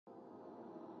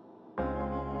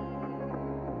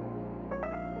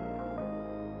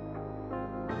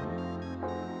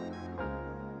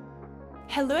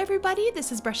Hello everybody,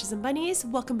 this is Brushes and Bunnies.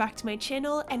 Welcome back to my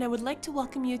channel, and I would like to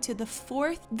welcome you to the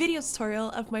 4th video tutorial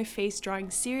of my face drawing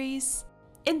series.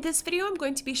 In this video, I'm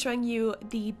going to be showing you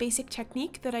the basic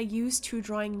technique that I use to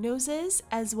drawing noses,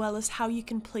 as well as how you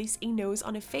can place a nose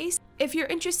on a face. If you're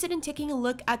interested in taking a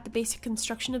look at the basic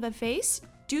construction of a face,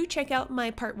 do check out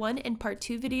my part 1 and part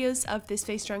 2 videos of this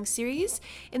face drawing series.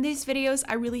 In these videos,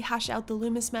 I really hash out the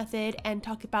Loomis method and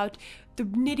talk about the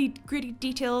nitty-gritty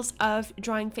details of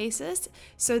drawing faces.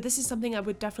 So this is something I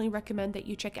would definitely recommend that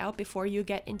you check out before you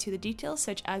get into the details,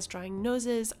 such as drawing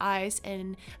noses, eyes,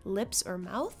 and lips or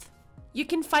mouth. You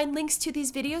can find links to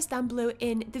these videos down below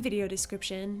in the video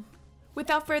description.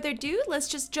 Without further ado, let's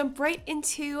just jump right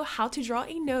into how to draw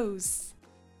a nose.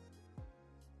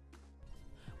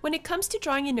 When it comes to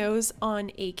drawing a nose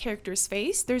on a character's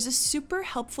face, there's a super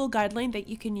helpful guideline that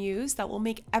you can use that will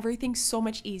make everything so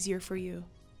much easier for you.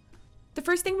 The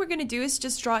first thing we're going to do is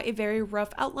just draw a very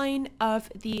rough outline of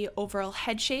the overall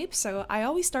head shape. So I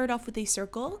always start off with a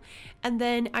circle, and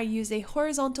then I use a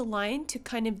horizontal line to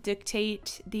kind of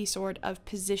dictate the sort of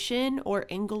position or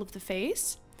angle of the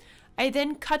face. I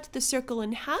then cut the circle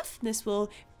in half. This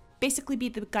will basically be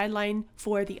the guideline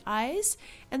for the eyes,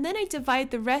 and then I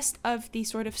divide the rest of the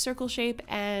sort of circle shape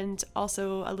and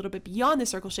also a little bit beyond the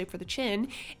circle shape for the chin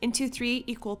into 3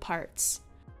 equal parts.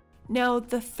 Now,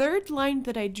 the third line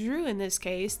that I drew in this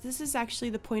case, this is actually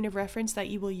the point of reference that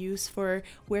you will use for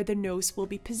where the nose will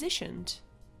be positioned.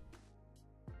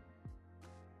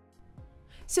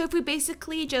 So if we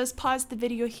basically just pause the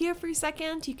video here for a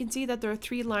second, you can see that there are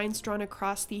 3 lines drawn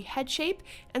across the head shape,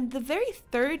 and the very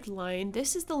third line,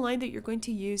 this is the line that you're going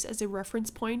to use as a reference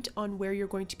point on where you're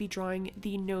going to be drawing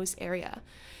the nose area.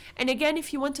 And again,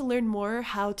 if you want to learn more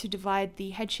how to divide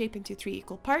the head shape into 3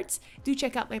 equal parts, do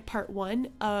check out my part 1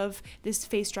 of this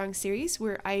face drawing series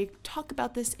where I talk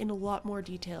about this in a lot more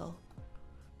detail.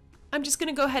 I'm just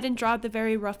going to go ahead and draw the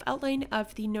very rough outline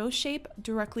of the nose shape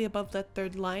directly above the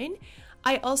third line.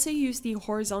 I also use the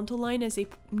horizontal line as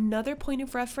another point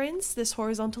of reference. This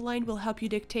horizontal line will help you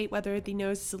dictate whether the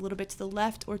nose is a little bit to the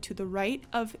left or to the right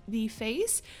of the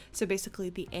face. So basically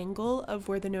the angle of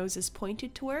where the nose is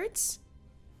pointed towards.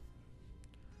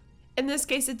 In this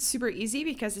case, it's super easy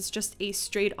because it's just a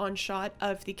straight on shot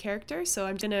of the character. So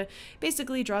I'm gonna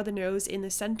basically draw the nose in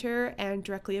the center and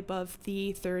directly above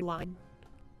the third line.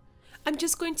 I'm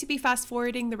just going to be fast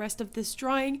forwarding the rest of this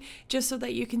drawing just so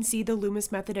that you can see the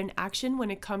Loomis method in action when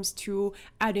it comes to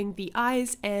adding the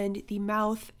eyes and the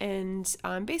mouth and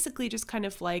basically just kind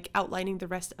of like outlining the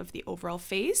rest of the overall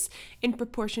face in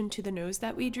proportion to the nose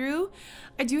that we drew.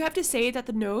 I do have to say that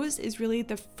the nose is really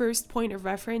the first point of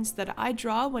reference that I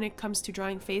draw when it comes to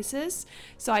drawing faces.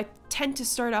 So I tend to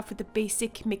start off with the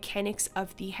basic mechanics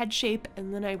of the head shape,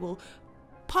 and then I will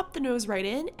pop the nose right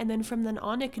in, and then from then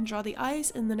on I can draw the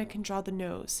eyes, and then I can draw the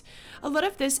nose. A lot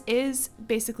of this is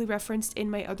basically referenced in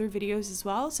my other videos as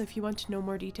well, so if you want to know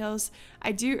more details,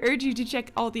 I do urge you to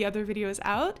check all the other videos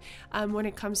out when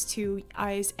it comes to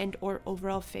eyes and or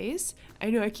overall face. I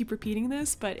know I keep repeating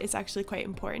this, but it's actually quite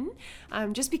important,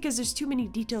 just because there's too many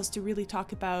details to really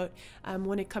talk about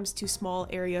when it comes to small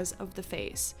areas of the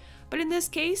face. But in this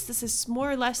case, this is more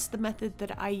or less the method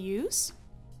that I use.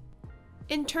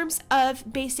 In terms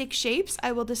of basic shapes,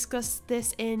 I will discuss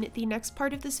this in the next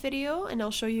part of this video, and I'll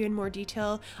show you in more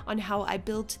detail on how I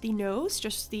built the nose,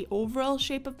 just the overall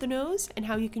shape of the nose, and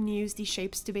how you can use these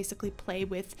shapes to basically play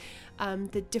with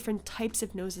the different types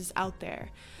of noses out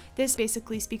there. This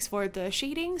basically speaks for the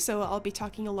shading, so I'll be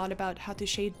talking a lot about how to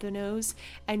shade the nose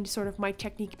and sort of my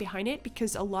technique behind it,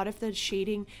 because a lot of the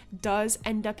shading does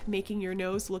end up making your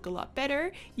nose look a lot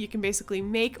better. You can basically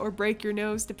make or break your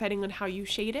nose depending on how you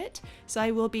shade it. So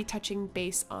I will be touching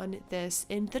base on this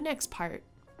in the next part.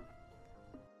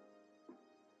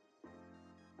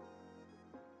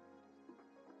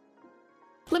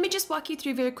 Let me just walk you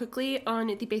through very quickly on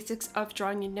the basics of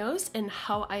drawing a nose and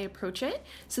how I approach it.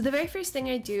 So the very first thing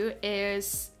I do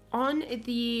is on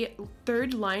the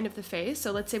third line of the face,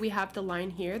 so let's say we have the line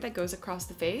here that goes across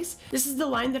the face. This is the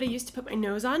line that I used to put my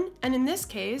nose on, and in this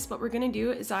case what we're going to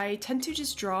do is I tend to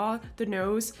just draw the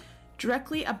nose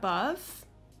directly above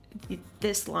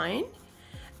this line.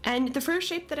 And the first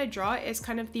shape that I draw is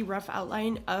kind of the rough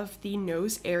outline of the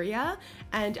nose area,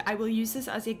 and I will use this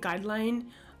as a guideline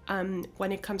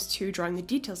when it comes to drawing the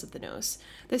details of the nose.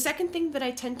 The second thing that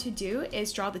I tend to do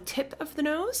is draw the tip of the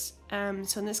nose.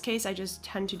 So in this case, I just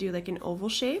tend to do like an oval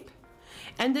shape.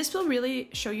 And this will really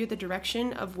show you the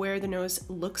direction of where the nose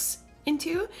looks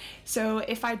into. So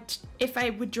if I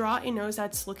would draw a nose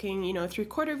that's looking, you know,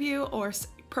 3/4 view or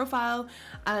profile,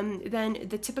 then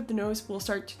the tip of the nose will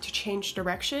start to change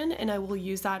direction, and I will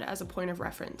use that as a point of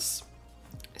reference.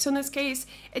 So in this case,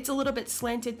 it's a little bit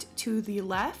slanted to the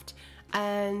left,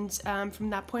 and from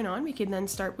that point on, we can then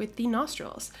start with the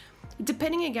nostrils.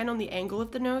 Depending again on the angle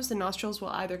of the nose, the nostrils will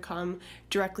either come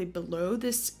directly below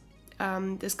this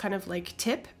this kind of like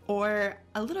tip or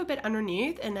a little bit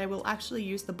underneath, and I will actually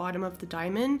use the bottom of the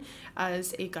diamond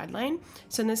as a guideline.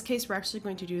 So in this case, we're actually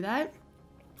going to do that.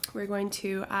 We're going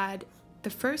to add the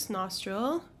first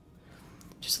nostril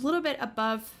just a little bit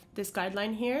above this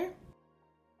guideline here,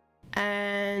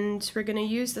 and we're going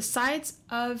to use the sides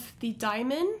of the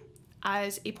diamond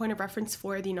as a point of reference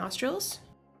for the nostrils.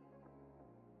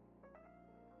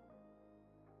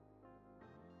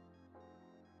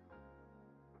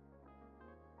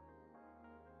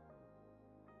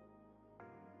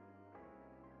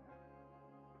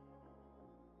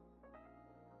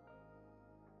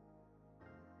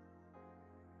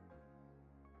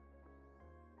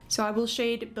 So I will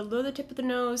shade below the tip of the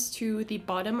nose to the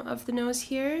bottom of the nose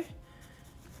here.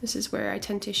 This is where I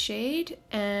tend to shade,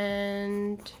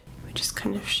 and I just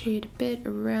kind of shade a bit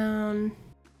around.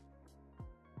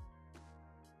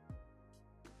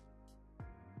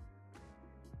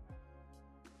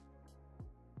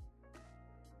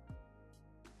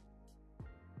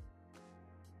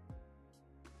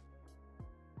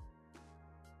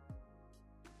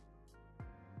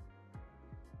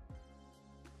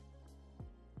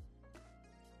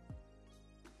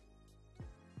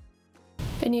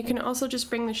 And you can also just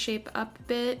bring the shape up a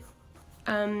bit.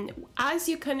 As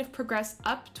you kind of progress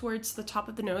up towards the top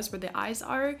of the nose where the eyes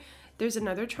are, there's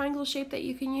another triangle shape that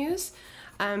you can use.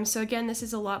 So again, this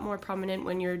is a lot more prominent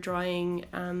when you're drawing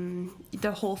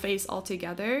the whole face all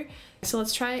together. So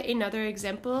let's try another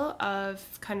example of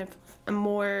kind of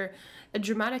a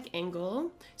dramatic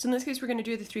angle. So in this case, we're going to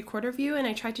do the 3/4 view, and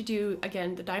I tried to do,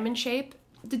 again, the diamond shape.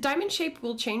 The diamond shape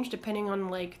will change depending on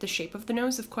like the shape of the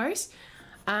nose, of course.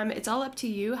 It's all up to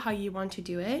you how you want to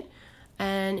do it.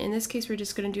 And in this case, we're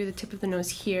just going to do the tip of the nose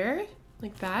here,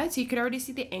 like that. So you can already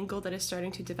see the angle that is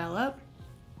starting to develop.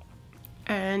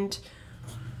 And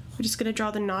we're just going to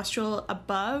draw the nostril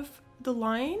above the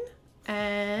line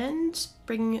and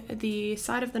bring the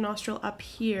side of the nostril up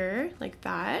here, like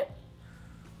that.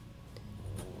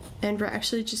 And we're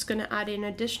actually just going to add an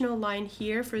additional line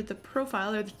here for the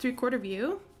profile, or the 3/4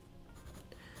 view.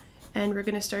 And we're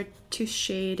going to start to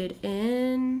shade it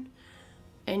in.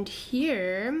 And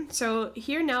here, so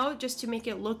here now, just to make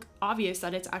it look obvious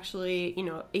that it's actually, you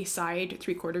know, a side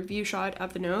 3/4 view shot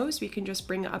of the nose, we can just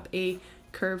bring up a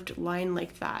curved line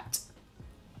like that.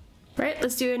 Right,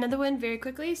 let's do another one very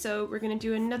quickly. So we're going to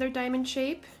do another diamond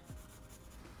shape.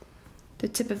 The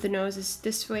tip of the nose is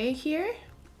this way here,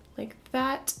 like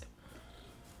that.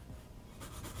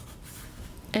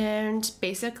 And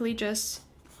basically just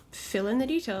fill in the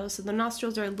details. So the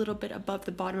nostrils are a little bit above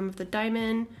the bottom of the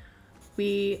diamond.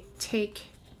 We take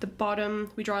the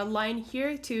bottom, we draw a line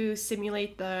here to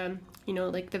simulate the, you know,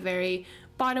 like the very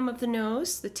bottom of the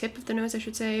nose, the tip of the nose, I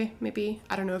should say, maybe.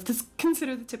 I don't know if this is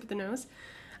considered the tip of the nose.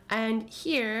 And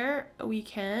here we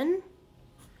can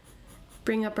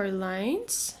bring up our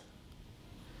lines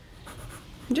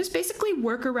and just basically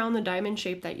work around the diamond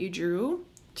shape that you drew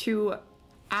to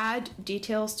add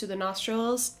details to the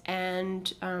nostrils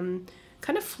and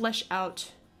kind of flesh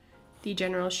out the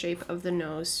general shape of the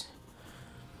nose.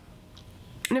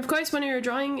 And of course, when you're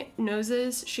drawing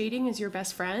noses, shading is your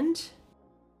best friend.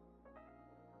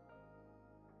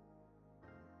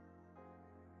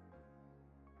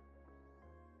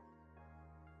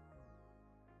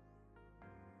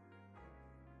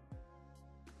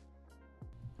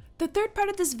 The third part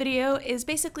of this video is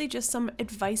basically just some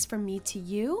advice from me to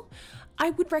you. I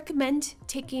would recommend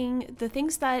taking the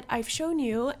things that I've shown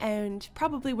you and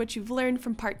probably what you've learned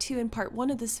from part 2 and part 1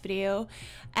 of this video,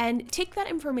 and take that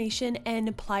information and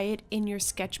apply it in your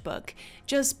sketchbook.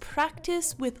 Just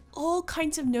practice with all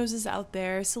kinds of noses out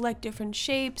there, select different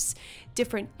shapes,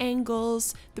 different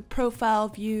angles, the profile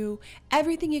view,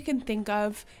 everything you can think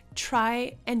of.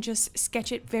 Try and just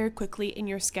sketch it very quickly in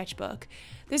your sketchbook.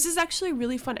 This is actually a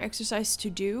really fun exercise to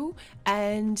do,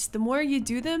 and the more you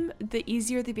do them, the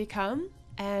easier they become,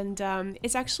 and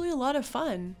it's actually a lot of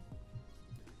fun.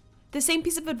 The same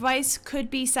piece of advice could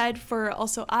be said for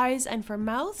also eyes and for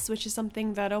mouths, which is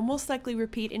something that I'll most likely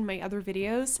repeat in my other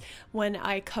videos when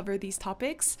I cover these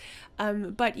topics.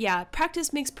 But yeah,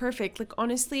 practice makes perfect. Like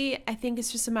honestly, I think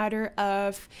it's just a matter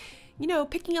of, you know,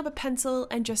 picking up a pencil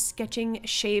and just sketching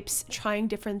shapes, trying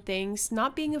different things,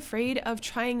 not being afraid of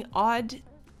trying odd,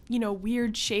 you know,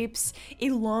 weird shapes,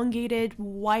 elongated,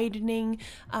 widening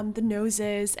the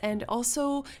noses, and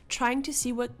also trying to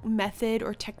see what method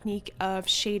or technique of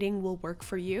shading will work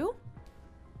for you.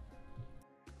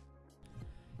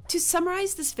 To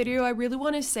summarize this video, I really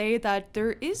want to say that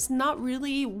there is not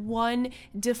really one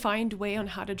defined way on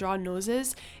how to draw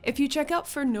noses. If you check out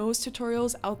for nose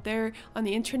tutorials out there on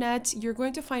the internet, you're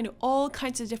going to find all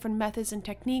kinds of different methods and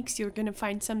techniques. You're going to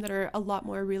find some that are a lot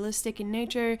more realistic in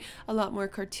nature, a lot more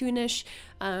cartoonish.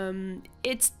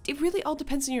 It really all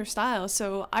depends on your style.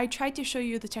 So I tried to show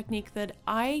you the technique that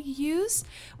I use,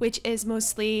 which is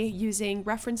mostly using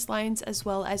reference lines as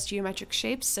well as geometric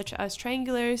shapes such as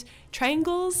triangles,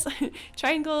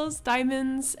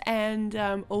 diamonds, and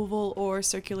oval or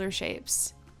circular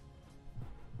shapes.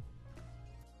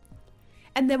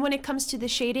 And then when it comes to the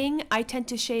shading, I tend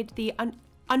to shade the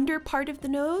under part of the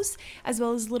nose, as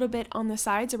well as a little bit on the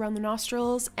sides around the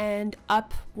nostrils and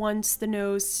up once the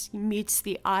nose meets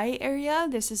the eye area.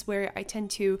 This is where I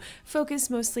tend to focus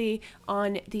mostly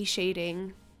on the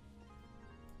shading.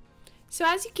 So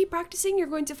as you keep practicing, you're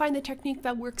going to find the technique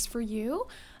that works for you.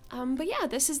 But yeah,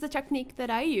 this is the technique that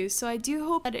I use, so I do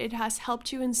hope that it has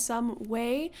helped you in some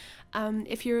way.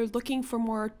 If you're looking for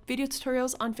more video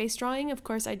tutorials on face drawing, of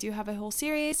course I do have a whole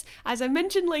series, as I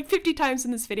mentioned like 50 times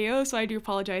in this video, so I do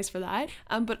apologize for that.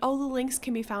 But all the links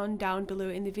can be found down below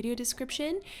in the video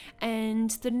description. And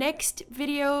the next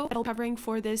video that I'll be covering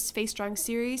for this face drawing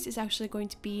series is actually going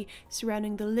to be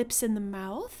surrounding the lips and the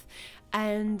mouth.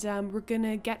 And we're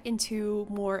gonna get into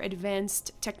more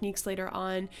advanced techniques later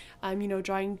on, you know,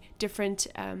 drawing different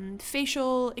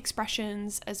facial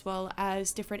expressions as well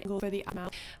as different angles for the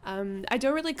mouth. I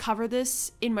don't really cover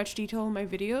this in much detail in my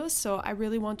videos, so I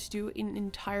really want to do an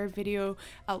entire video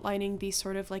outlining these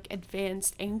sort of like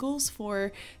advanced angles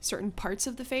for certain parts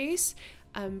of the face.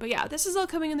 But yeah, this is all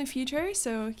coming in the future,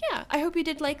 so yeah, I hope you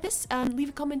did like this. Leave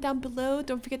a comment down below,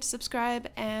 don't forget to subscribe,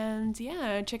 and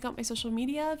yeah, check out my social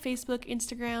media, Facebook,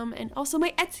 Instagram, and also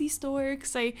my Etsy store,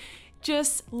 because I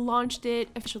just launched it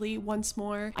officially once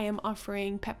more. I am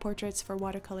offering pet portraits for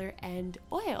watercolor and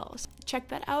oils. Check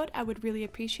that out, I would really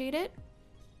appreciate it.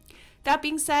 That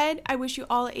being said, I wish you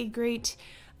all a great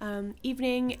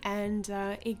evening and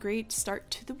a great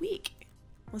start to the week.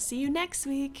 We'll see you next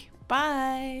week.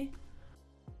 Bye!